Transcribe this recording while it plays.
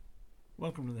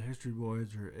Welcome to the History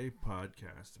Voyager, a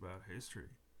podcast about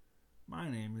history. My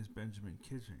name is Benjamin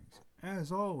Kitchings.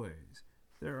 As always,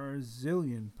 there are a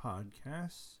zillion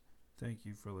podcasts. Thank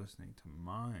you for listening to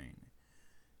mine.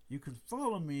 You can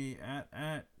follow me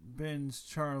at Ben's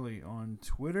Charlie on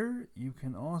Twitter. You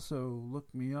can also look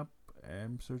me up.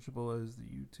 I'm searchable as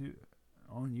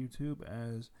on YouTube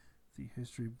as the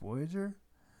History Voyager.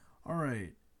 All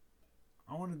right,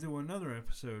 I want to do another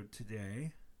episode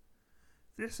today.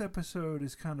 This episode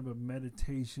is kind of a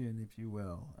meditation, if you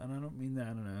will, and I don't mean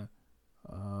that in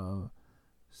a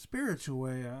spiritual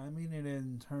way. I mean it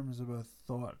in terms of a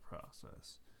thought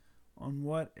process on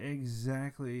what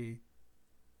exactly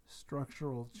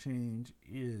structural change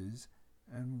is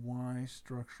and why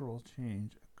structural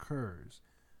change occurs.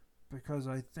 Because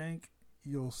I think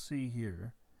you'll see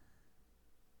here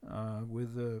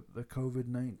with the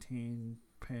COVID-19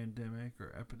 pandemic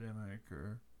or epidemic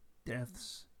or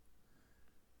deaths,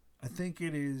 I think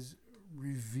it is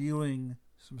revealing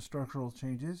some structural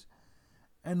changes.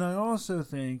 And I also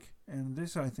think, and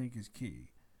this I think is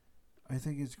key, I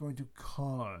think it's going to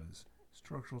cause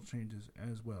structural changes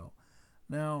as well.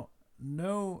 Now,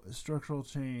 no structural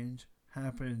change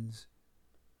happens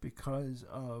because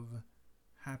of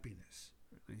happiness.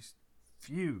 Or at least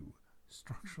few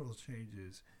structural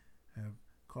changes have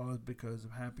caused because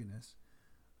of happiness.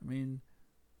 I mean,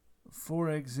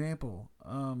 for example,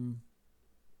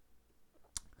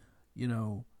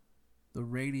 the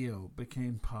radio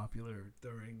became popular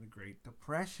during the Great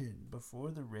Depression. Before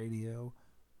the radio,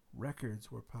 records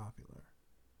were popular.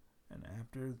 And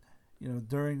after,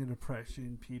 during the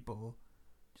Depression, people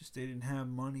they didn't have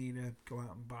money to go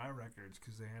out and buy records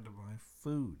because they had to buy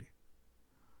food.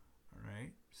 All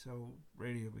right? So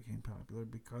radio became popular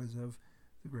because of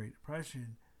the Great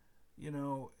Depression.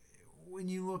 When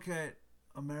you look at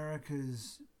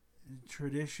America's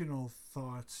traditional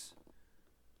thoughts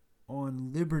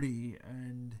on liberty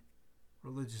and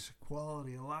religious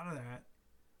equality, a lot of that,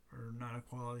 or not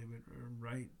equality, but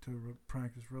right to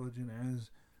practice religion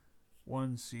as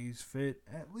one sees fit,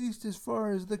 at least as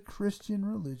far as the Christian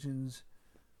religions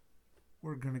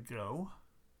were going to go.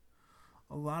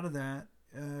 A lot of that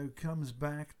comes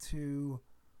back to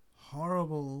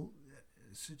horrible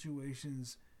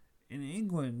situations in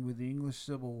England with the English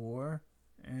Civil War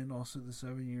and also the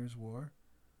 7 Years' War.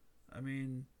 I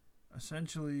mean,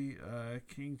 essentially,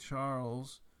 King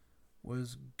Charles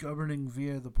was governing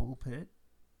via the pulpit,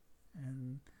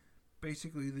 and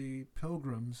basically the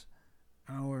Pilgrims,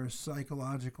 our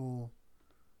psychological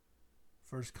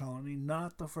first colony,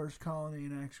 not the first colony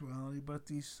in actuality, but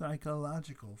the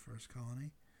psychological first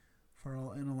colony,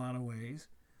 in a lot of ways,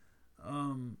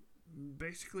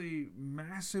 basically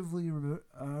massively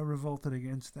revolted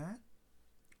against that.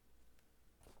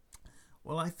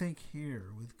 Well, I think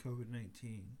here with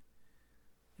COVID-19,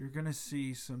 you're going to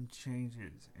see some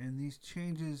changes. And these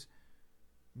changes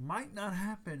might not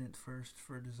happen at first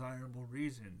for desirable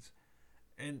reasons.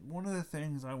 And one of the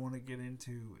things I want to get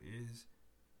into is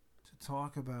to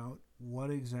talk about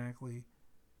what exactly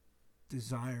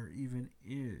desire even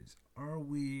is. Are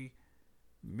we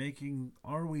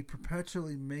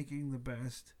perpetually making the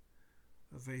best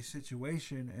of a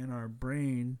situation and our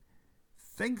brain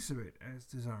thinks of it as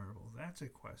desirable? That's a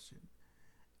question.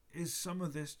 Is some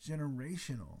of this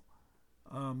generational?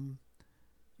 When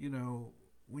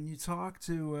you talk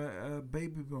to a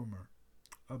baby boomer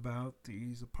about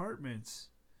these apartments,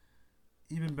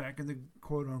 even back in the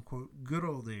quote-unquote good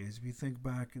old days, if you think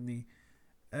back in the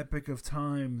epic of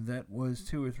time that was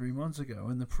 2 or 3 months ago,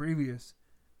 and the previous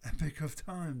epic of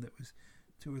time that was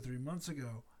 2 or 3 months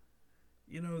ago,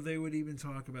 they would even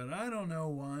talk about, I don't know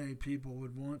why people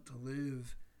would want to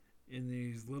live in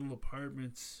these little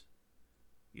apartments.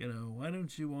 Why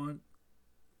don't you want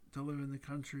to live in the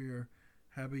country or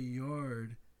have a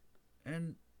yard?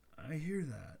 And I hear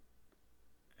that.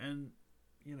 And,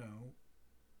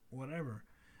 whatever.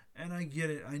 And I get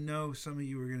it. I know some of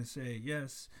you are going to say,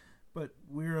 yes, but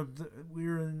we're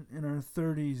in our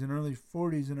 30s and early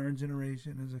 40s in our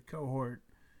generation as a cohort.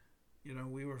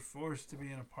 We were forced to be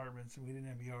in apartments and we didn't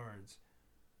have yards.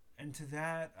 And to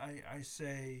that, I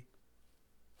say,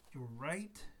 you're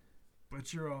right,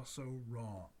 but you're also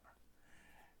wrong.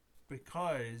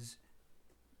 Because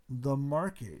the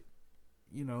market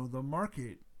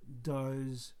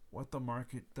does what the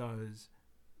market does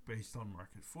based on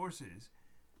market forces.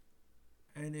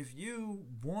 And if you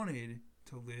wanted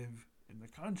to live in the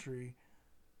country,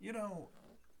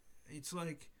 it's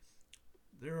like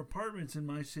there are apartments in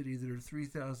my city that are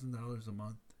 $3,000 a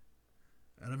month.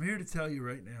 And I'm here to tell you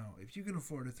right now, if you can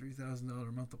afford a $3,000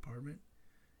 a month apartment,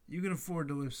 you can afford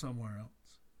to live somewhere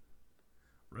else,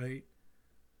 right?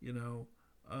 You know,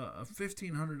 a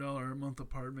 $1,500 a month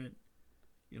apartment,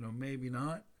 maybe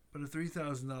not, but a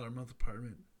 $3,000 a month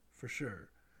apartment for sure.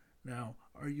 Now,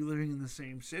 are you living in the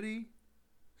same city?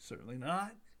 Certainly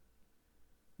not.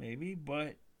 Maybe,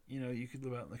 but you could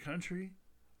live out in the country,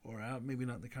 or out, maybe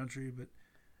not in the country, but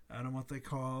out on what they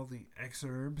call the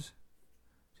exurbs,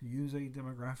 to use a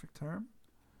demographic term.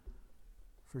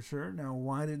 For sure. Now,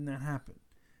 why didn't that happen?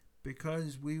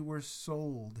 Because we were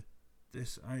sold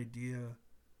this idea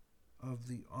of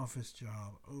the office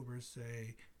job over,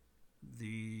 say,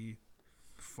 the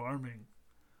farming.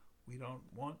 We don't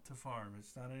want to farm.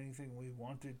 It's not anything we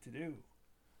wanted to do.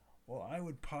 Well, I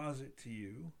would posit to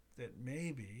you that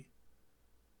maybe,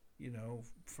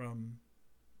 from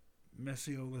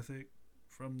Mesolithic,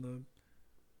 from the,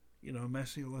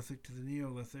 Mesolithic to the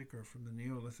Neolithic, or from the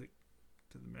Neolithic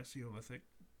to the Mesolithic,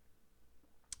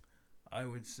 I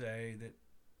would say that,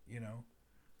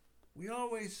 we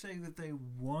always say that they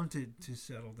wanted to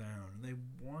settle down and they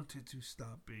wanted to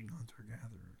stop being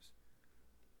hunter-gatherers.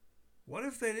 What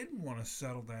if they didn't want to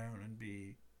settle down and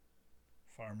be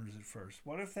farmers at first?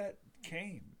 What if that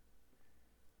came?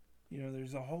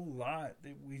 There's a whole lot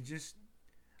that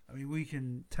we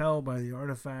can tell by the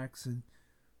artifacts and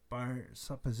by our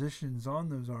suppositions on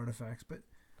those artifacts, but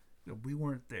we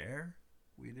weren't there.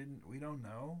 We don't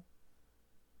know.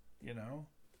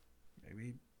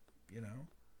 Maybe,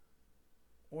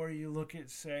 or you look at,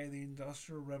 say, the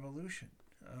Industrial Revolution.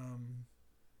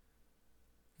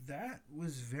 That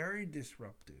was very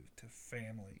disruptive to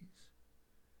families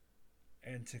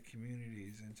and to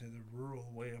communities and to the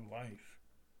rural way of life.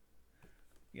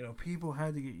 People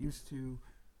had to get used to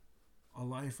a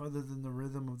life other than the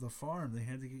rhythm of the farm. They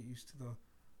had to get used to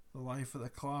the life of the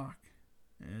clock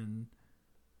and,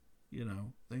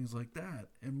 things like that.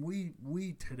 And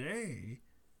we today,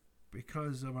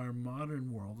 because of our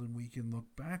modern world, and we can look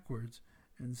backwards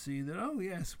and see that, oh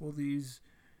yes, well these,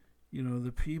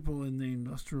 the people in the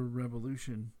Industrial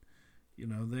Revolution,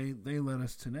 they led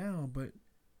us to now. But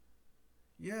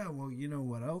yeah, well,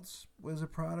 what else was a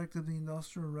product of the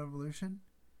Industrial Revolution?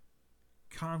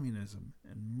 Communism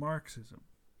and Marxism.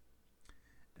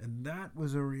 And that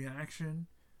was a reaction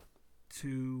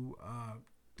to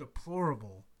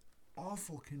deplorable,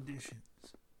 awful conditions.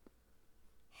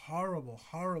 Horrible,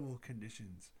 horrible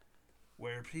conditions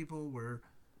where people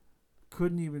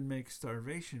couldn't even make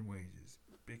starvation wages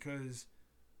because,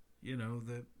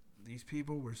 these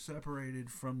people were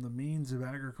separated from the means of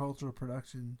agricultural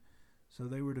production, so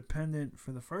they were dependent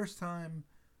for the first time,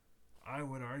 I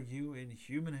would argue, in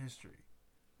human history.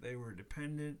 They were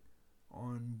dependent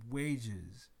on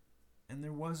wages, and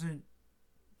there wasn't,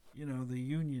 the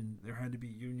union. There had to be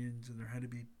unions, and there had to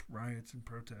be riots and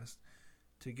protests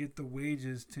to get the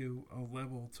wages to a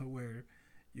level to where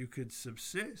you could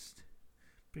subsist.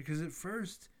 Because at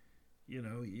first,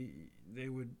 they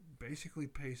would basically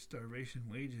pay starvation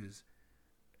wages,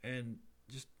 and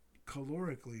just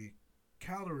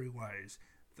calorie-wise,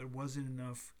 there wasn't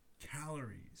enough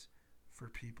calories for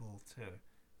people to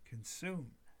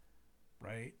consume,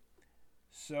 right?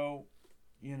 So,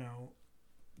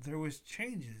 there was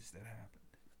changes that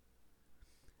happened.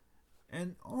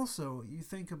 And also, you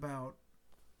think about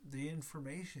the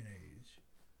information age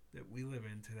that we live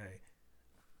in today.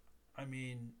 I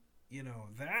mean,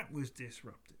 that was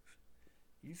disruptive.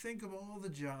 You think of all the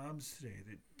jobs today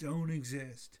that don't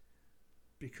exist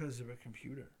because of a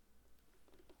computer,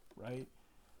 right?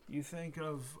 You think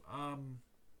of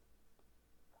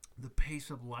the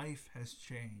pace of life has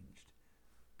changed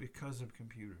because of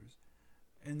computers.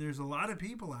 And there's a lot of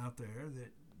people out there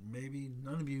that maybe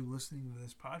none of you listening to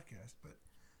this podcast, but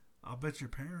I'll bet your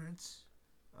parents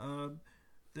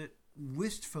that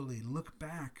wistfully look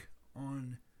back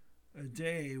on a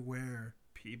day where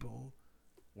people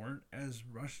weren't as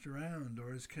rushed around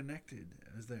or as connected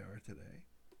as they are today,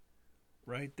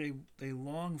 right? They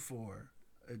long for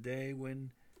a day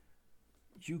when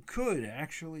you could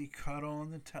actually cut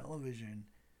on the television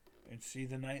and see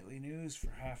the nightly news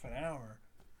for half an hour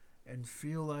and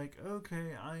feel like,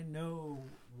 okay, I know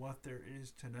what there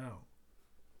is to know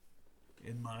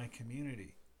in my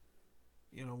community.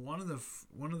 One of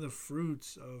the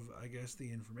fruits of, I guess,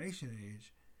 the information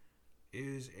age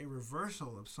is a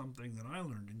reversal of something that I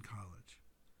learned in college.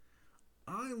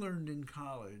 I learned in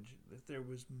college that there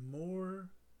was more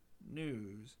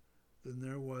news than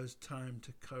there was time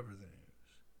to cover the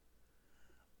news.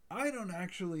 I don't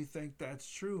actually think that's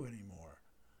true anymore.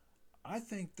 I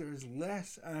think there's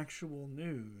less actual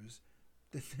news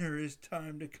than there is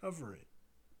time to cover it.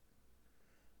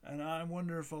 And I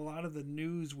wonder if a lot of the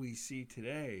news we see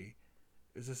today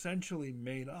is essentially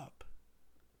made up.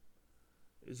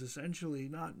 is essentially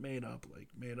not made up,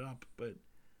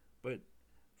 but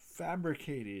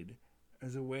fabricated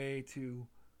as a way to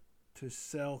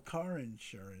sell car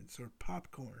insurance or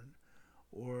popcorn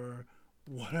or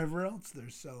whatever else they're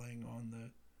selling on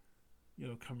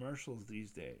the commercials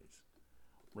these days,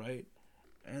 right?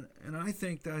 And I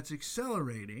think that's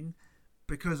accelerating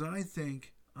because I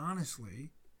think,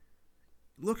 honestly,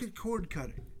 look at cord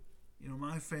cutting.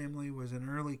 My family was an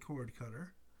early cord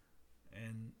cutter,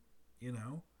 and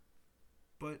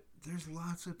but there's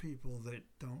lots of people that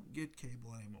don't get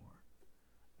cable anymore.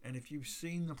 And if you've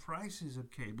seen the prices of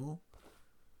cable,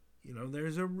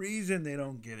 there's a reason they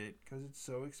don't get it, because it's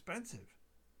so expensive.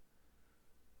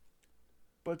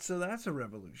 But so that's a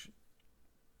revolution.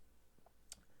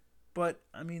 But,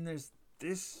 there's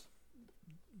this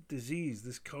disease,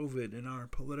 this COVID, and our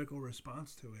political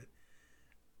response to it,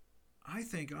 I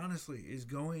think, honestly, is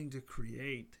going to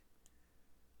create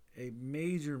a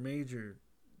major, major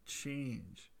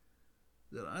change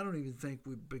that I don't even think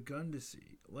we've begun to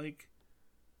see. Like,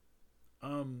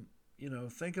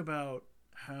 think about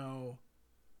how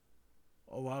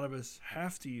a lot of us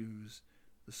have to use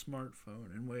the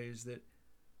smartphone in ways that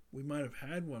we might have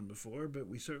had one before, but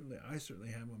I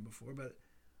certainly had one before, but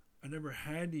I never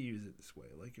had to use it this way.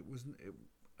 Like,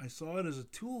 I saw it as a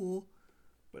tool,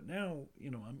 but now,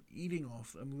 I'm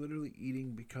literally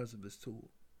eating because of this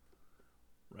tool,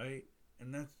 right?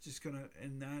 And that's gonna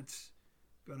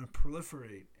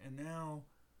proliferate. And now,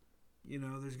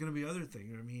 there's gonna be other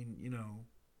things.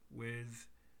 With,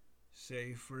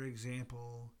 say, for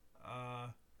example,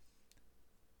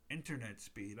 internet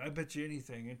speed. I bet you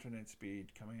anything, internet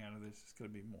speed coming out of this is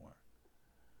going to be more.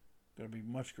 Going to be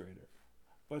much greater.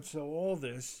 But so all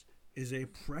this is a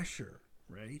pressure,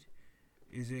 right?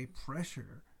 Is a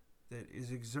pressure that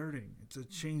is exerting. It's a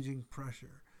changing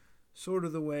pressure. Sort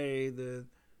of the way the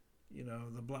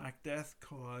Black Death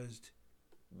caused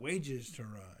wages to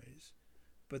rise.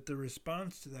 But the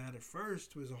response to that at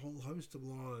first was a whole host of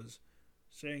laws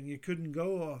saying you couldn't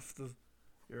go off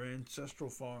your ancestral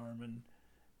farm and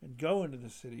go into the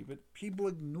city, but people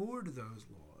ignored those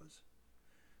laws.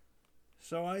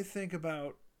 So I think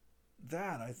about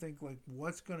that. I think, like,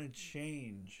 what's going to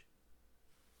change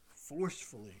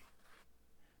forcefully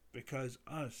because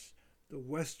us,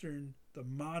 the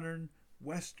modern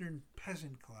Western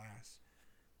peasant class,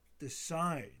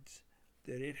 decides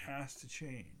that it has to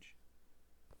change.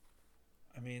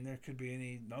 There could be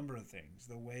any number of things.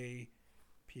 The way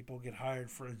people get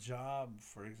hired for a job,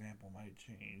 for example, might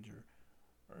change,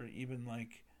 or even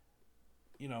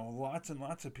lots and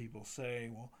lots of people say,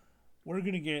 well, we're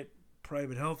going to get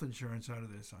private health insurance out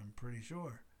of this, I'm pretty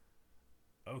sure.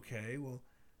 Okay, well,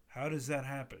 how does that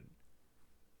happen?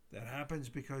 That happens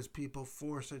because people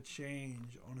force a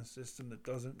change on a system that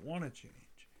doesn't want to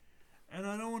change. And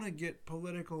I don't want to get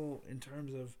political in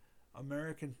terms of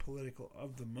American political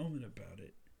of the moment about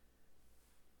it,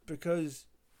 because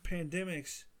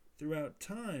pandemics throughout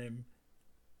time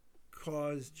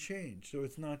cause change. So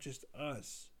it's not just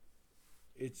us.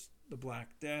 It's the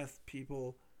Black Death.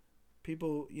 People,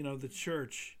 the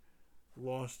church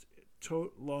lost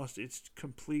its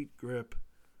complete grip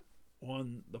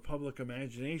on the public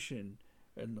imagination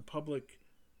and the public,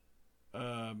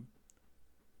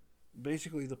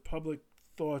 basically the public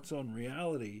thoughts on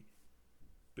reality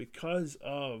because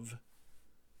of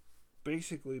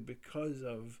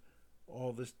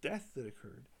all this death that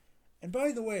occurred. And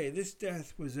by the way, this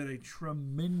death was at a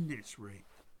tremendous rate.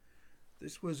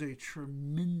 This was a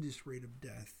tremendous rate of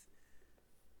death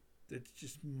that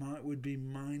just would be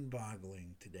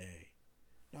mind-boggling today.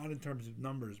 Not in terms of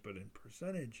numbers, but in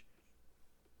percentage.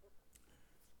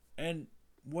 And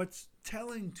what's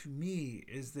telling to me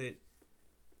is that,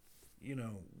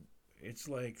 it's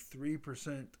like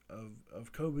 3%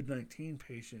 of COVID-19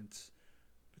 patients,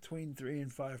 between 3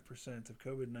 and 5% of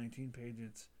COVID-19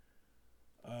 patients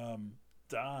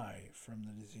die from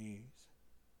the disease.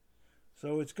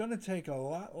 So it's going to take a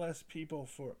lot less people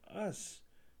for us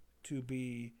to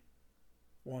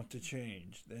want to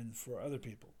change than for other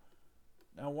people.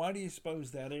 Now, why do you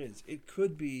suppose that is? It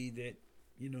could be that,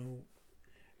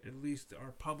 at least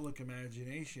our public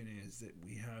imagination is that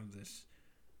we have this,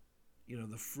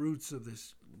 the fruits of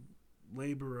this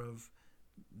labor of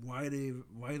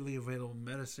widely available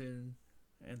medicine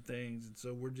and things. And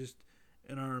so we're just,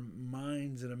 in our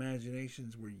minds and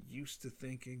imaginations, we're used to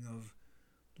thinking of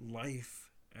life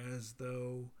as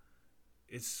though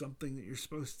it's something that you're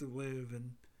supposed to live.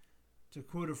 And to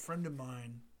quote a friend of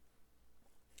mine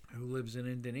who lives in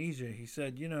Indonesia, he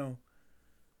said,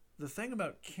 the thing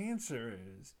about cancer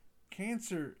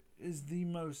is the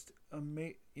most,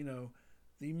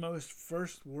 the most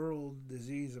first world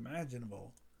disease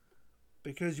imaginable,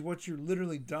 because what you're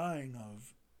literally dying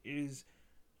of is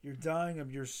you're dying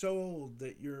of, you're so old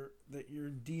that your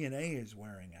DNA is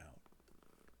wearing out.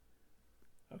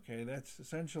 Okay, that's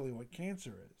essentially what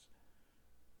cancer is.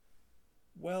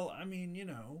 Well, I mean,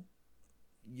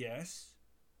 yes.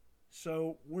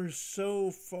 So we're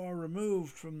so far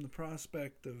removed from the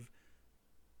prospect of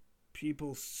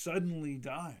people suddenly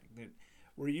dying that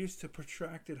we're used to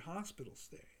protracted hospital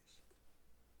stays.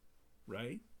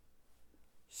 Right?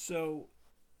 So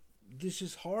this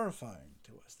is horrifying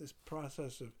to us. This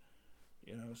process of,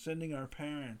 sending our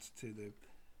parents to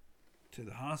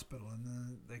the hospital and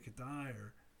then they could die,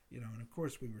 or, and of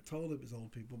course we were told it was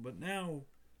old people, but now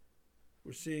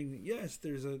we're seeing that, yes,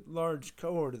 there's a large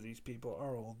cohort of these people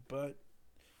are old, but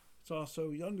it's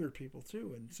also younger people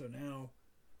too. And so now,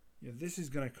 this is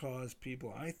going to cause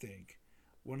people, I think,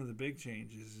 one of the big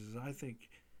changes is I think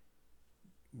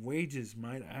wages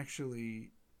might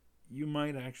actually, you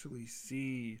might actually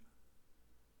see,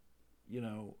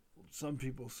 some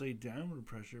people say downward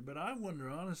pressure, but I wonder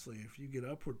honestly if you get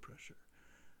upward pressure.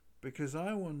 Because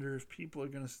I wonder if people are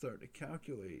going to start to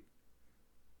calculate,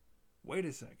 wait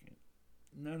a second,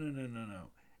 no.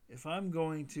 If I'm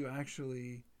going to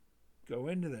actually go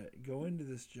into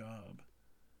this job,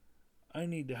 I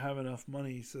need to have enough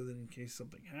money so that in case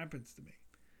something happens to me.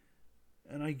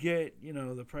 And I get,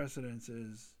 the precedence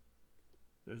is,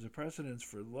 there's a precedence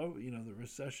for the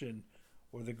recession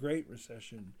or the Great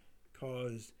Recession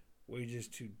caused wages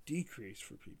to decrease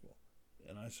for people.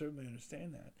 And I certainly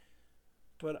understand that.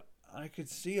 But I could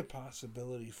see a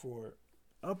possibility for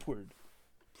upward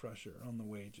pressure on the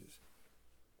wages.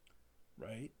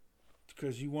 Right?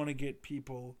 Because you want to get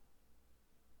people,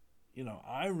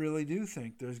 I really do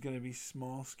think there's going to be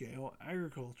small scale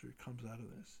agriculture comes out of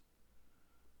this.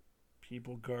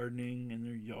 People gardening in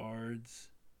their yards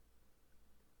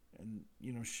and,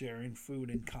 sharing food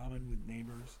in common with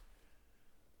neighbors.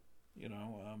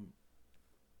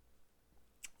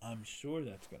 I'm sure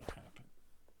that's going to happen.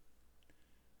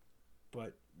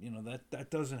 But,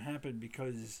 that doesn't happen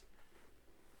because,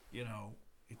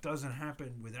 it doesn't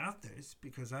happen without this,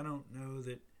 because I don't know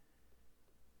that,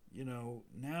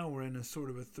 now we're in a sort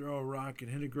of a throw a rock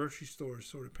and hit a grocery store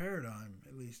sort of paradigm,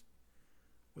 at least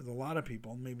with a lot of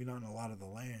people, maybe not in a lot of the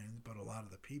land, but a lot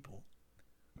of the people.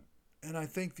 And I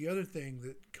think the other thing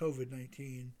that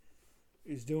COVID-19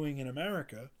 is doing in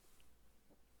America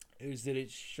is that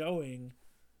it's showing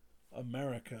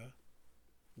America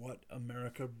what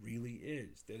America really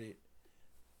is. That it,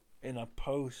 in a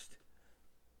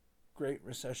post-Great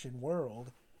Recession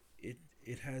world,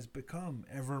 it has become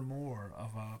ever more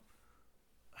of a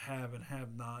have and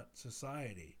have not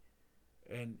society.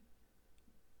 And,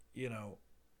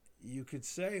 you could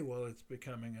say, well, it's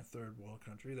becoming a third world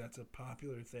country. That's a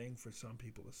popular thing for some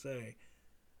people to say.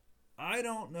 I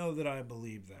don't know that I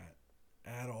believe that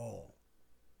at all.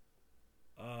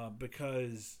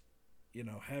 Because,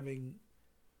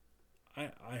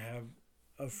 I have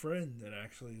a friend that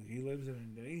actually, he lives in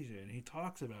Indonesia, and he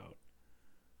talks about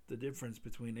the difference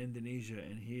between Indonesia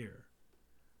and here.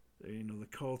 The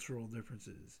cultural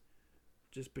differences.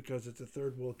 Just because it's a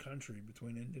third world country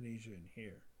between Indonesia and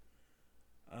here.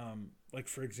 Like,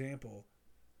 for example,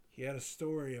 he had a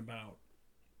story about,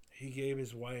 he gave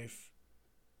his wife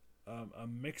a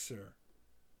mixer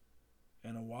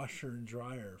and a washer and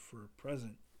dryer for a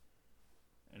present.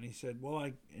 And he said,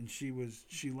 she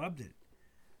loved it.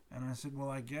 And I said, well,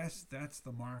 I guess that's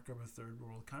the mark of a third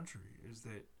world country, is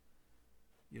that,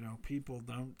 people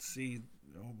don't see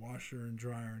a washer and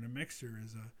dryer and a mixer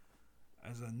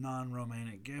as a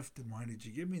non-romantic gift, and why did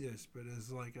you give me this? But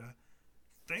as like a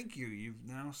thank you, you've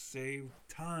now saved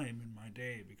time in my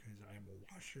day because I have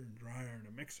a washer and dryer and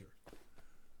a mixer.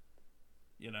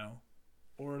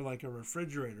 Or like a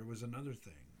refrigerator was another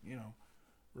thing.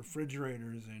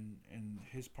 Refrigerators in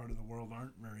his part of the world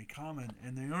aren't very common,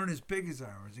 and they aren't as big as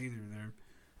ours either.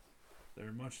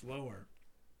 They're much lower.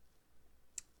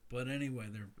 But anyway,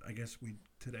 I guess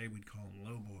today we'd call them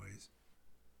low boys.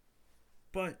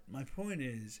 But my point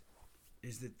is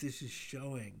that this is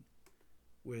showing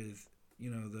with,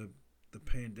 the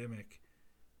pandemic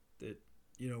that,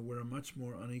 we're a much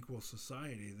more unequal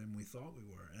society than we thought we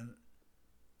were. And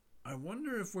I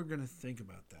wonder if we're going to think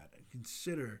about that and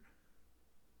consider,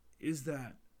 is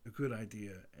that a good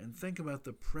idea? And think about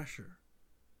the pressure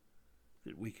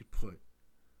that we could put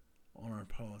on our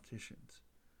politicians.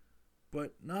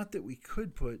 But not that we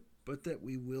could put, but that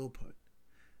we will put.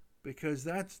 Because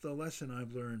that's the lesson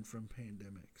I've learned from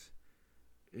pandemics,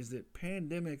 is that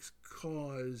pandemics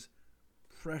cause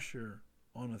pressure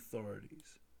on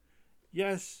authorities.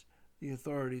 Yes, the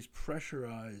authorities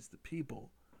pressurize the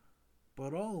people,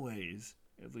 but always,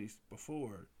 at least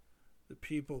before, the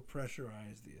people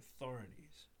pressurize the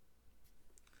authorities.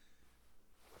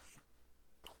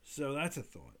 So that's a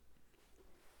thought.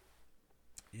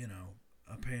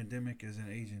 A pandemic is an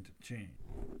agent of change.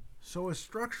 So a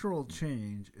structural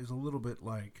change is a little bit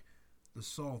like the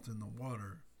salt in the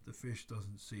water the fish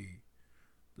doesn't see.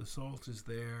 The salt is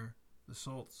there, the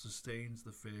salt sustains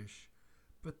the fish,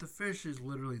 but the fish is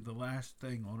literally the last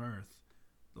thing on earth,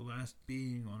 the last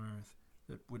being on earth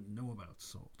that would know about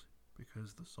salt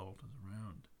because the salt is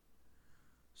around.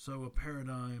 So a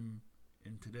paradigm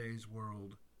in today's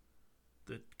world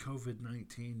that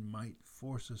COVID-19 might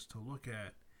force us to look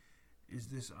at is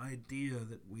this idea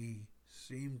that we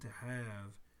seem to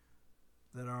have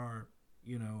that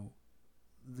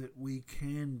that we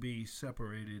can be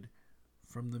separated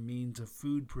from the means of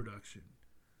food production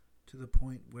to the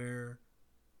point where,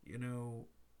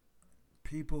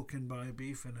 people can buy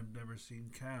beef and have never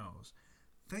seen cows.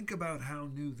 Think about how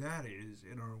new that is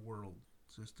in our world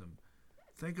system.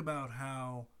 Think about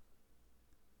how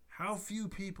few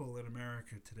people in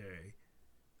America today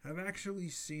have actually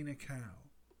seen a cow.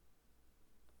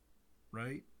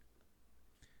 Right?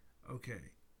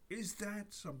 Okay. Is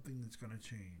that something that's going to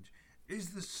change?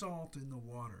 Is the salt in the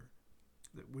water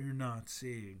that we're not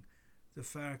seeing, the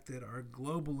fact that our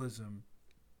globalization,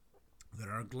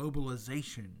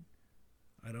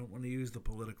 I don't want to use the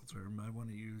political term, I want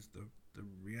to use the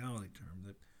reality term,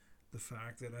 that the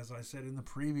fact that, as I said in the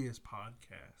previous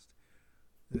podcast,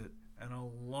 that an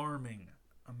alarming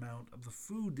amount of the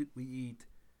food that we eat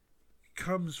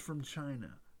comes from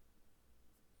China.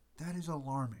 That is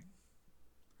alarming.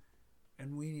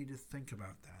 And we need to think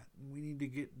about that. And we need to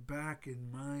get back,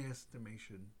 in my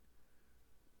estimation,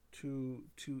 to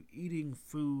eating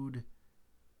food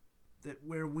that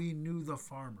where we knew the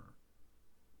farmer.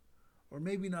 Or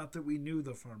maybe not that we knew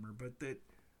the farmer, but that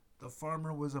the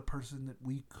farmer was a person that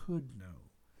we could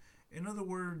know. In other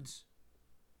words,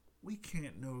 we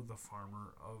can't know the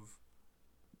farmer of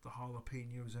the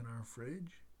jalapenos in our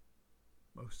fridge.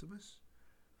 Most of us.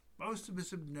 Most of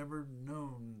us have never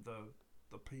known the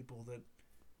people that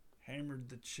hammered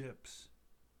the chips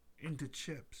into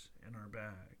chips in our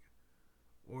bag.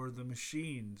 Or the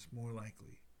machines, more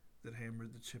likely, that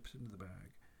hammered the chips into the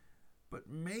bag. But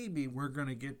maybe we're going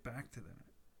to get back to that.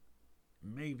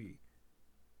 Maybe.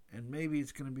 And maybe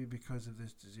it's going to be because of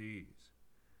this disease.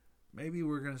 Maybe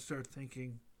we're going to start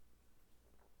thinking,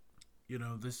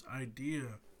 this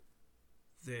idea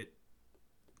that,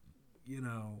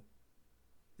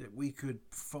 that we could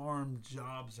farm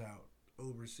jobs out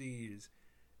overseas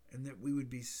and that we would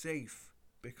be safe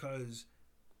because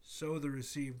so the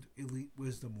received elite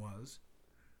wisdom was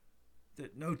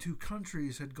that no two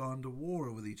countries had gone to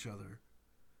war with each other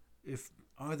if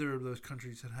either of those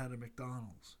countries had had a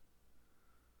McDonald's.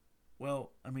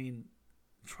 Well,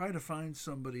 try to find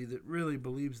somebody that really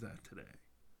believes that today,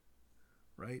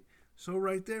 right? So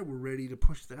right there, we're ready to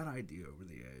push that idea over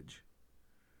the edge.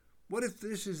 What if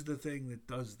this is the thing that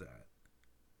does that,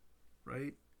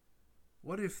 right?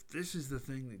 What if this is the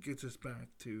thing that gets us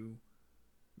back to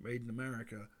Made in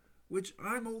America, which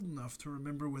I'm old enough to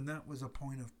remember when that was a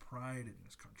point of pride in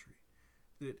this country,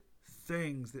 that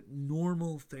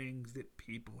normal things that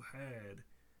people had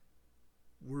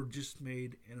were just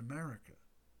made in America,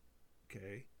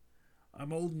 okay?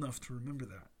 I'm old enough to remember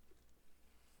that.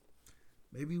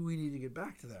 Maybe we need to get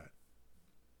back to that,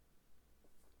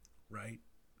 right?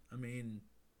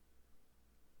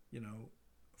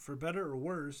 For better or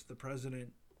worse, the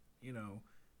president,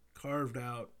 carved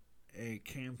out a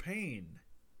campaign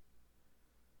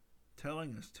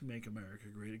telling us to make America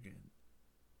great again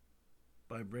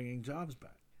by bringing jobs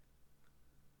back.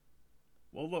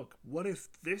 Well, look, what if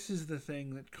this is the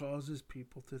thing that causes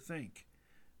people to think?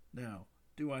 Now,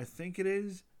 do I think it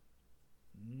is?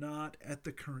 Not at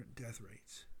the current death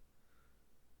rates.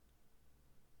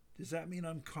 Does that mean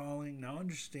I'm calling? Now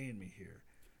understand me here.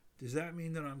 Does that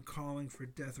mean that I'm calling for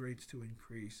death rates to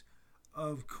increase?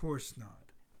 Of course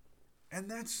not. And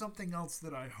that's something else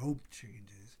that I hope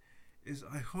changes, is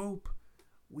I hope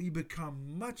we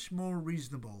become much more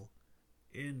reasonable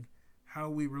in how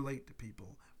we relate to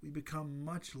people. We become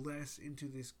much less into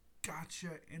this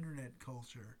gotcha internet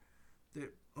culture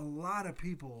that a lot of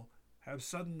people have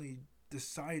suddenly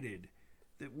decided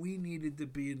that we needed to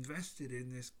be invested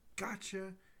in this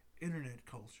gotcha internet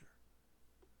culture.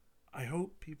 I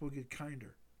hope people get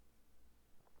kinder.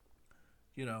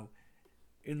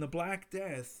 In the Black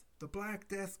Death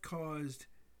caused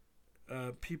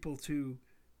people to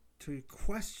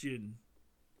question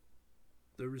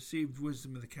the received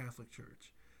wisdom of the Catholic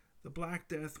Church. The Black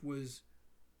Death was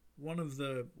one of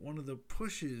the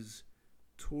pushes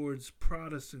towards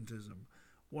Protestantism,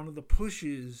 one of the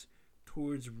pushes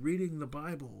towards reading the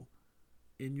Bible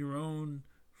in your own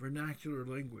vernacular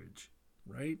language,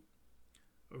 right?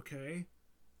 Okay?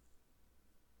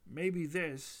 Maybe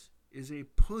this is a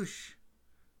push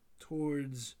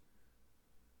towards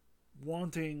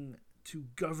wanting to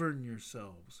govern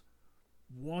yourselves,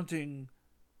 wanting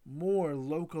more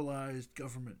localized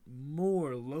government,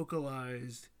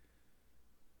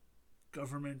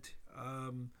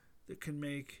 that can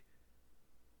make,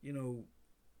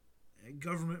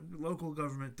 local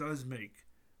government does make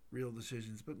real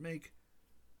decisions, but make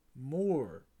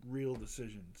more real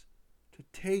decisions, to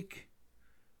take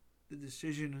the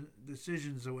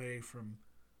decisions away from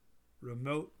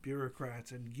remote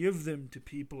bureaucrats and give them to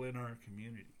people in our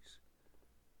communities.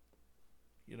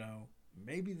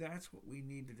 Maybe that's what we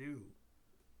need to do.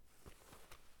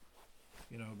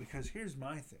 Because here's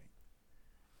my thing.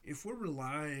 If we're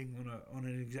relying on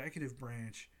an executive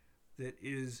branch that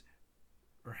is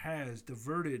or has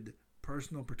diverted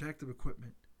personal protective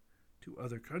equipment to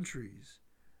other countries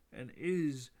and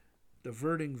is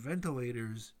diverting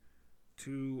ventilators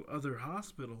to other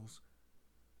hospitals,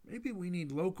 maybe we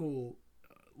need local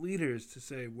leaders to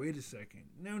say, wait a second,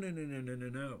 no.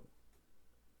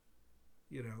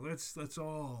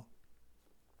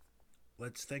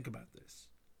 Let's think about this,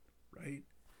 right?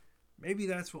 Maybe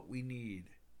that's what we need.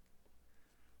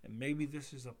 And maybe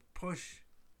this is a push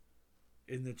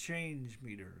in the change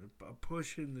meter, a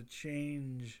push in the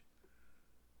change,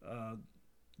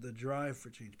 the drive for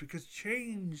change. Because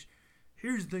change,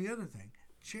 here's the other thing,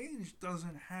 change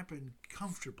doesn't happen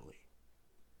comfortably.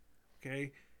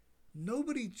 Okay?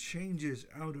 Nobody changes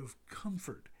out of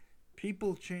comfort.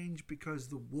 People change because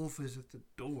the wolf is at the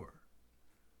door.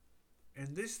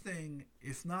 And this thing,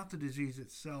 if not the disease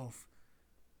itself,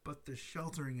 but the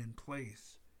sheltering in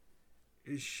place,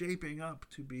 is shaping up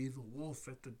to be the wolf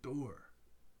at the door.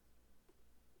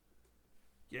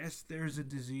 Yes, there's a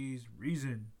disease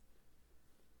reason,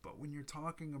 but when you're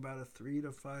talking about a 3 to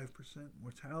 5%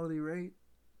 mortality rate,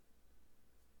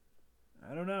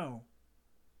 I don't know.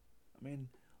 I mean,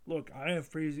 look, I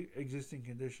have pre-existing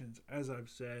conditions, as I've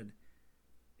said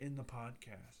in the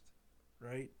podcast,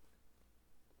 right?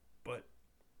 But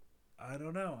I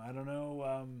don't know. I don't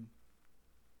know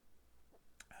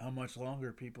how much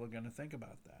longer people are going to think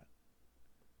about that,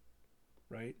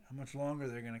 right? How much longer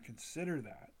they're going to consider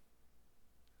that.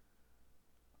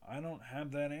 I don't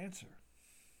have that answer.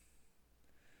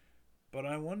 But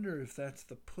I wonder if that's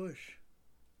the push.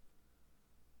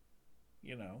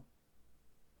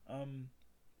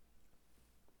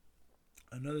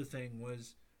 Another thing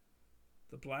was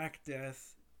the Black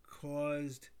Death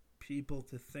caused people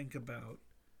to think about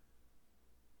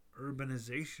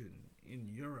urbanization in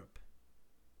Europe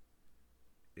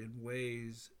in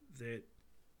ways that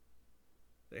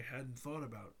they hadn't thought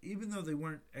about. Even though they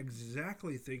weren't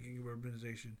exactly thinking of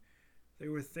urbanization, they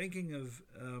were thinking of,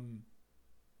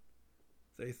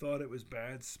 they thought it was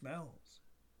bad smells.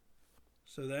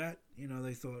 So that,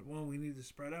 they thought, well, we need to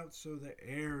spread out so the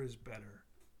air is better.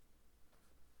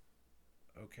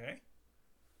 Okay?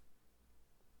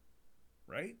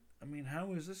 Right? I mean,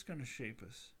 how is this going to shape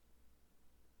us?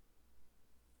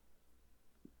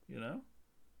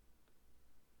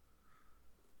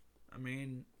 I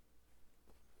mean,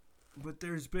 but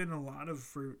there's been a lot of,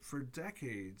 for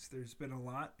decades, there's been a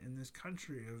lot in this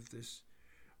country of this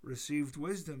received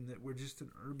wisdom that we're just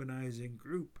an urbanizing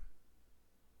group.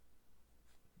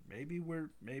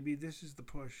 Maybe this is the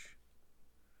push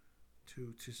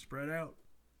to spread out,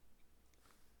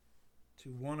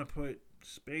 to want to put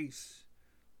space,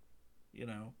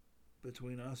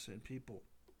 between us and people.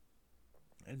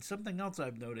 And something else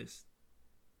I've noticed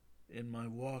in my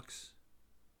walks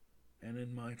and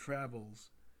in my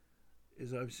travels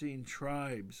is I've seen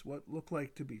tribes, what look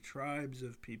like to be tribes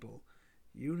of people,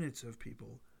 units of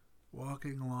people,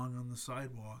 walking along on the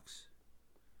sidewalks,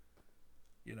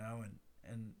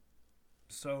 and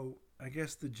so I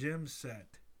guess the gym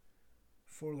set,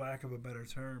 for lack of a better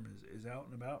term, is out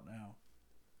and about now.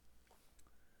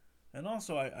 And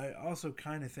also, I also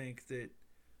kind of think that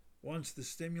once the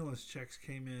stimulus checks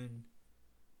came in,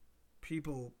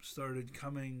 people started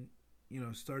coming,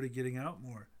 started getting out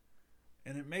more.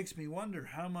 And it makes me wonder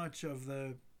how much of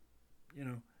the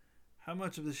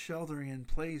sheltering in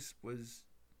place was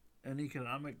an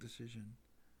economic decision,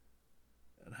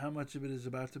 and how much of it is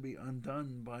about to be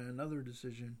undone by another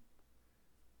decision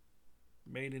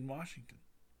made in Washington.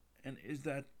 And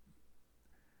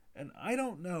I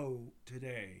don't know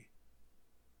today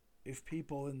if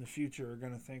people in the future are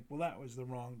going to think, well, that was the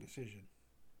wrong decision.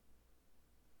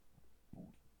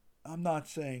 I'm not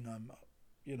saying I'm,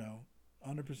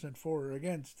 100% for or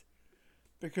against,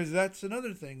 because that's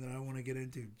another thing that I want to get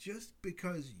into. Just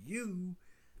because you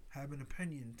have an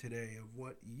opinion today of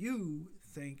what you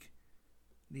think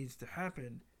needs to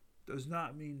happen does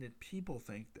not mean that people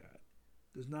think that.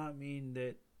 Does not mean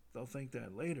that they'll think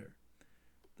that later.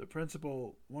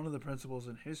 One of the principles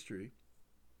in history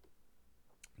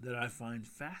that I find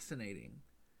fascinating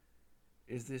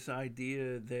is this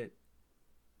idea that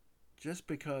just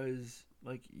because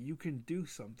you can do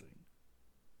something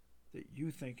that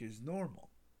you think is normal,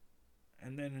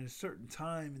 and then in a certain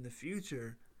time in the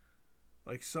future,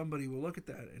 somebody will look at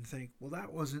that and think, well,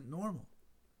 that wasn't normal.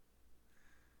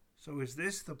 So is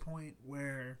this the point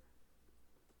where,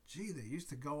 gee, they used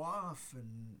to go off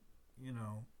and,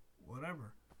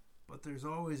 whatever. But there's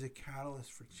always a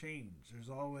catalyst for change. There's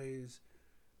always,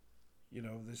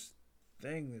 this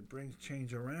thing that brings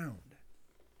change around.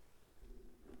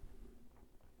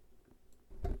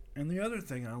 And the other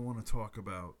thing I want to talk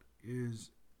about is,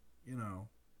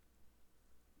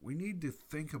 we need to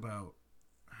think about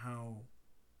how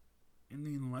in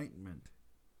the Enlightenment,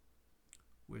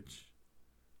 which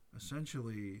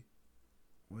essentially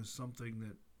was something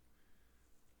that,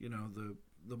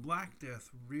 the Black Death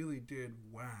really did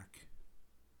whack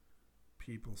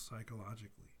people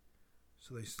psychologically.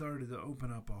 So they started to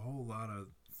open up a whole lot of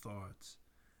thoughts.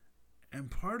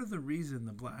 And part of the reason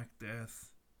the Black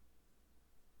Death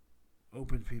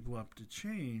opened people up to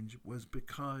change was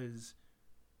because,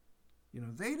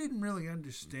 they didn't really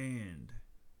understand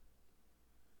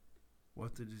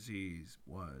what the disease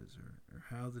was or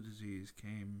how the disease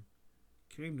came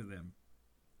to them,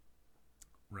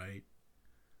 right?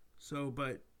 So,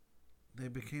 but they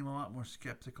became a lot more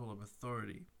skeptical of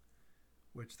authority,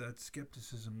 which that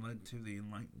skepticism led to the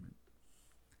Enlightenment.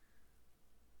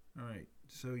 All right,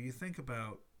 so you think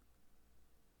about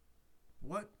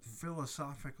what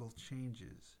philosophical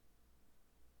changes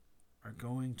are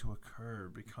going to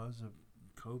occur because of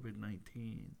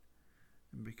COVID-19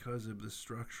 and because of the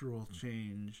structural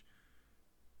change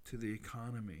to the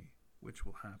economy, which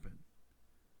will happen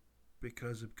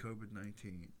because of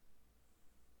COVID-19.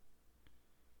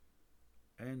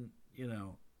 And,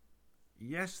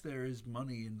 yes, there is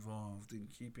money involved in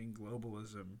keeping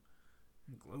globalism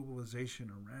and globalization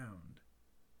around.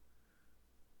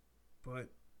 But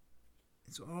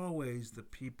it's always the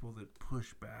people that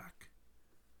push back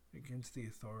against the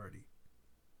authority.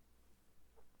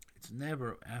 It's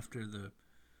never after the,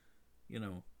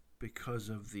 because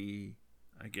of the,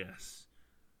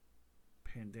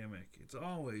 pandemic. It's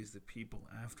always the people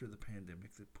after the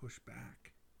pandemic that push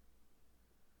back.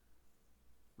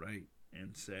 Right?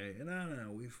 And say,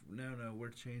 no, we're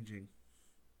changing.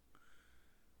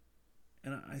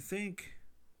 And I think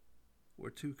we're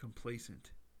too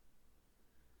complacent.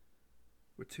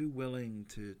 We're too willing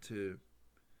to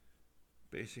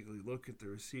basically look at the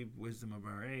received wisdom of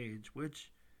our age,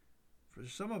 which for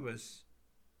some of us,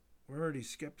 we're already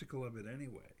skeptical of it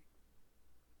anyway.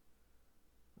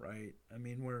 Right? I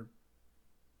mean, we're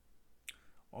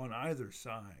on either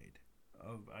side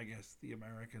of, the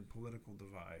American political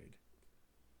divide.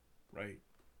 Right?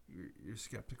 You're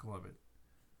skeptical of it.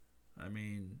 I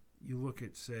mean, you look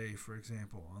at, say, for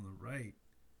example, on the right,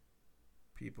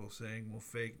 people saying, well,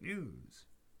 fake news,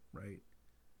 right?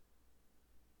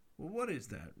 Well, what is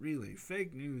that, really?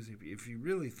 Fake news, if you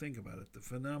really think about it, the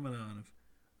phenomenon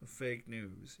of fake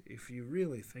news, if you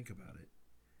really think about it,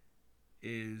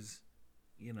 is,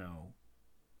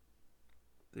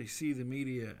 they see the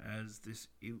media as this...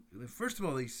 First of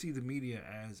all, they see the media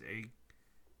as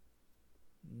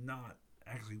not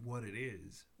actually what it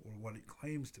is, or what it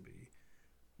claims to be,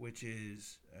 which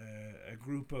is a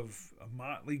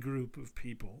motley group of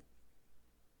people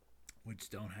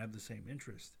which don't have the same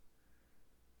interest.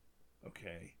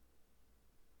 Okay.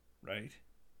 Right?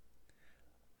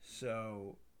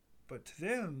 So, but to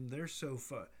them, they're so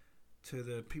far, to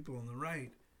the people on the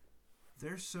right,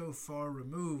 they're so far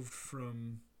removed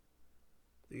from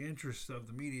the interest of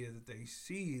the media that they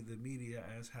see the media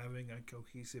as having a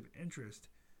cohesive interest,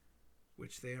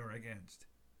 which they are against.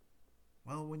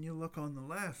 Well, when you look on the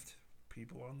left,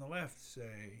 people on the left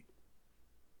say,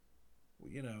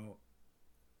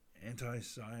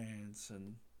 anti-science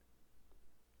and,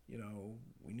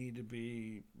 we need to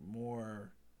be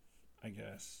more,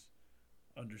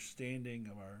 understanding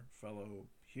of our fellow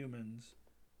humans,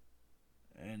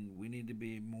 and we need to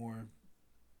be more,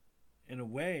 in a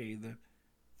way,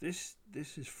 this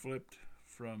is flipped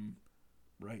from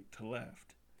right to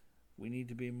left. We need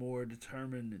to be more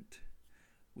determinate.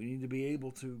 We need to be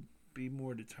able to be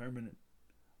more determinate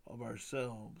of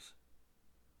ourselves,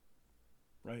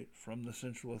 right, from the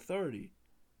central authority.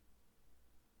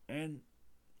 And,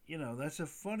 that's a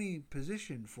funny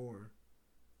position for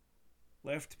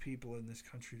left people in this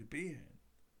country to be in.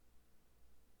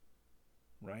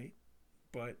 Right?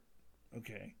 But,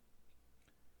 okay.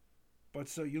 But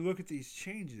so you look at these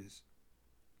changes.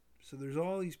 So there's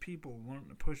all these people wanting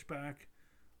to push back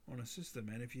on a system.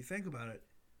 And if you think about it,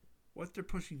 what they're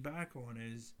pushing back on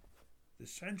is the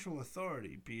central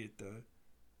authority, be it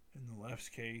in the left's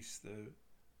case, the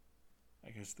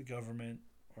government,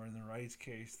 or in the right's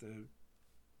case, the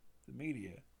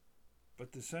media.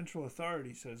 But the central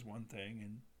authority says one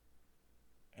thing,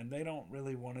 and they don't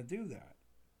really want to do that.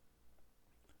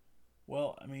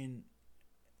 Well, I mean,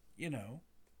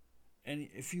 and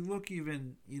if you look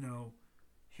even,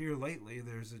 here lately,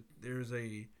 there's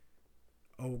a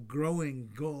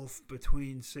growing gulf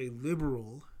between, say,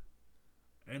 liberal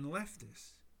and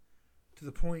leftist, to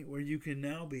the point where you can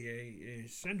now be a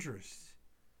centrist,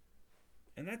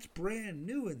 and that's brand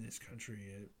new in this country.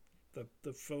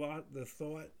 The thought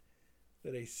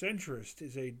that a centrist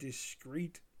is a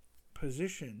discrete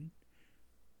position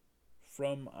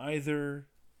from either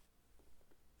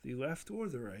the left or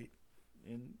the right,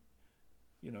 and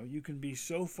you can be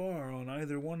so far on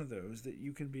either one of those that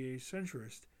you can be a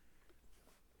centrist.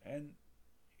 And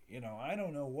I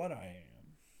don't know what I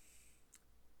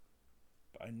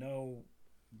am,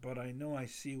 but I know I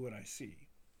see what I see.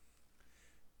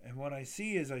 And what I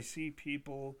see is I see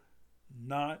people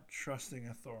not trusting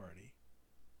authority,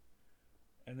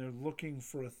 and they're looking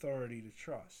for authority to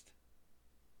trust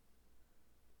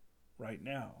right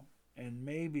now. And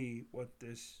maybe what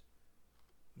this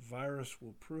virus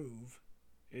will prove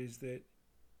is that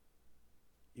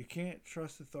you can't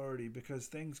trust authority because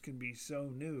things can be so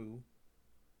new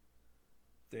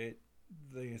that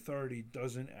the authority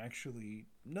doesn't actually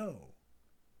know.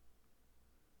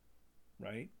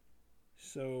 Right?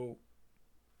 So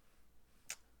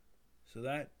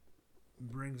that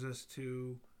brings us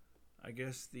to, I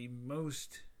guess, the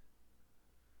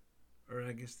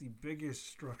biggest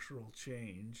structural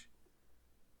change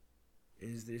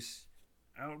is this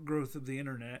outgrowth of the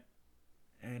internet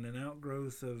and an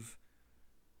outgrowth of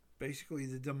basically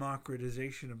the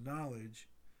democratization of knowledge,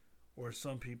 or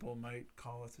some people might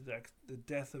call it the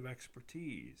death of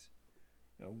expertise.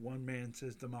 One man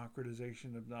says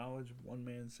democratization of knowledge, one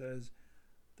man says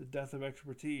the death of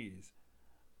expertise.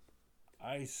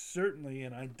 I certainly,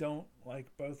 and I don't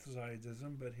like both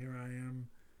sidesism, but here I am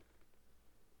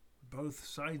both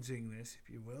sidesing this, if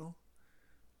you will.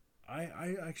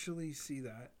 I actually see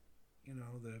that,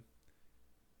 the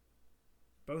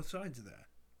both sides of that.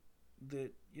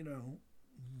 That,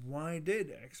 why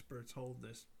did experts hold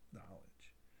this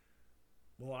knowledge?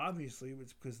 Well, obviously it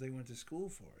was because they went to school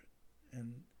for it.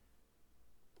 And,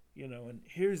 and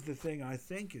here's the thing I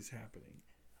think is happening.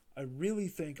 I really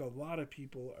think a lot of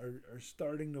people are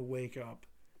starting to wake up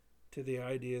to the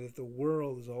idea that the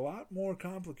world is a lot more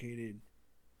complicated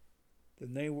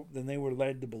than they were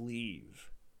led to believe.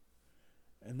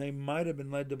 And they might have been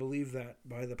led to believe that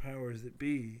by the powers that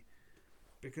be,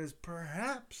 because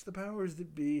perhaps the powers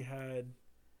that be had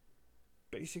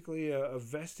basically a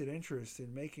vested interest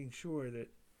in making sure that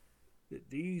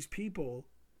these people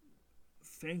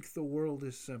think the world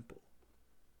is simple.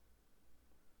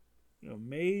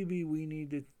 Maybe we need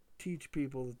to teach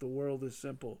people that the world is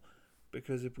simple,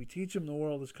 because if we teach them the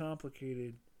world is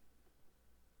complicated,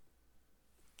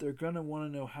 they're going to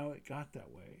want to know how it got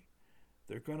that way.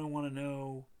 They're going to want to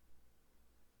know,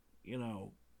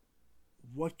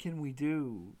 what can we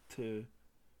do to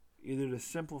either to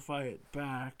simplify it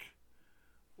back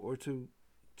or to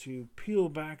peel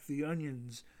back the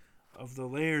onions of the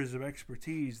layers of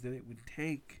expertise that it would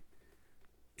take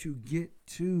to get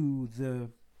to the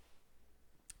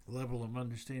level of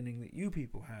understanding that you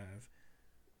people have.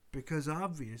 Because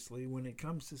obviously when it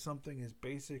comes to something as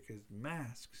basic as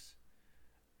masks,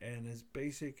 and as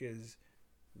basic as,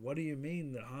 what do you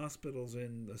mean the hospitals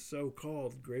in the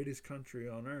so-called greatest country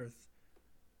on earth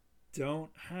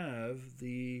don't have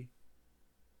the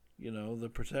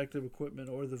protective equipment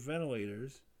or the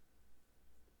ventilators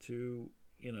to,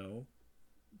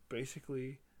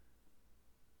 basically,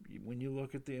 when you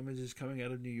look at the images coming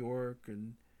out of New York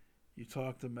and you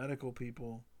talk to medical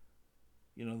people,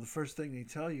 the first thing they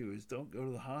tell you is don't go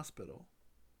to the hospital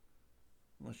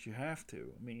unless you have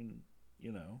to. I mean,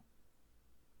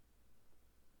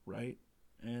 right?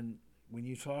 And when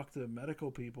you talk to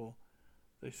medical people,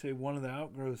 they say one of the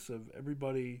outgrowths of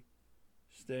everybody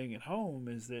staying at home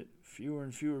is that fewer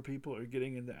and fewer people are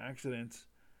getting into accidents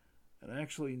and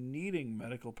actually needing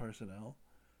medical personnel,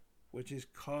 which is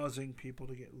causing people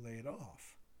to get laid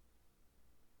off.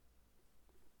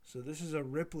 So this is a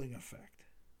rippling effect.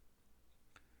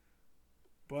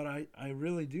 But I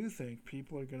really do think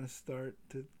people are going to start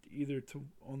to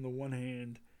on the one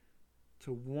hand,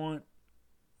 to want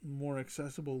more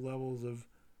accessible levels of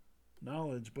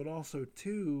knowledge, but also,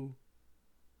 two,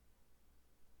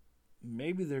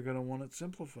 maybe they're going to want it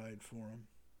simplified for them.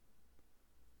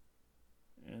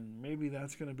 And maybe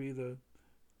that's going to be the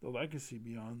legacy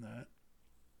beyond that.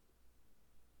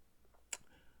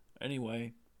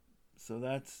 Anyway, so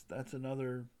that's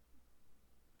another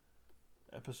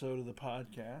episode of the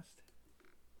podcast.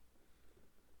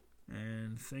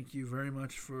 And thank you very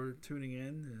much for tuning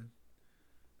in.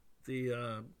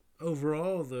 The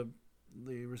overall, the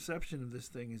reception of this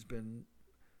thing has been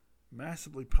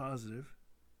massively positive.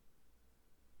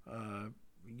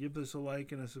 Give this a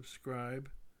like and a subscribe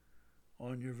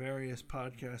on your various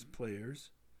podcast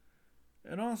players.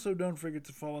 And also don't forget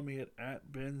to follow me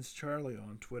at BensCharlie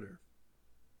on Twitter.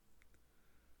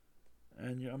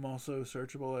 And I'm also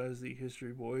searchable as the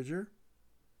History Voyager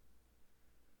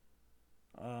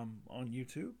on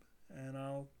YouTube. And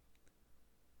I'll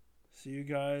see you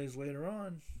guys later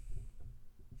on.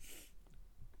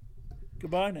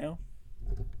 Goodbye now.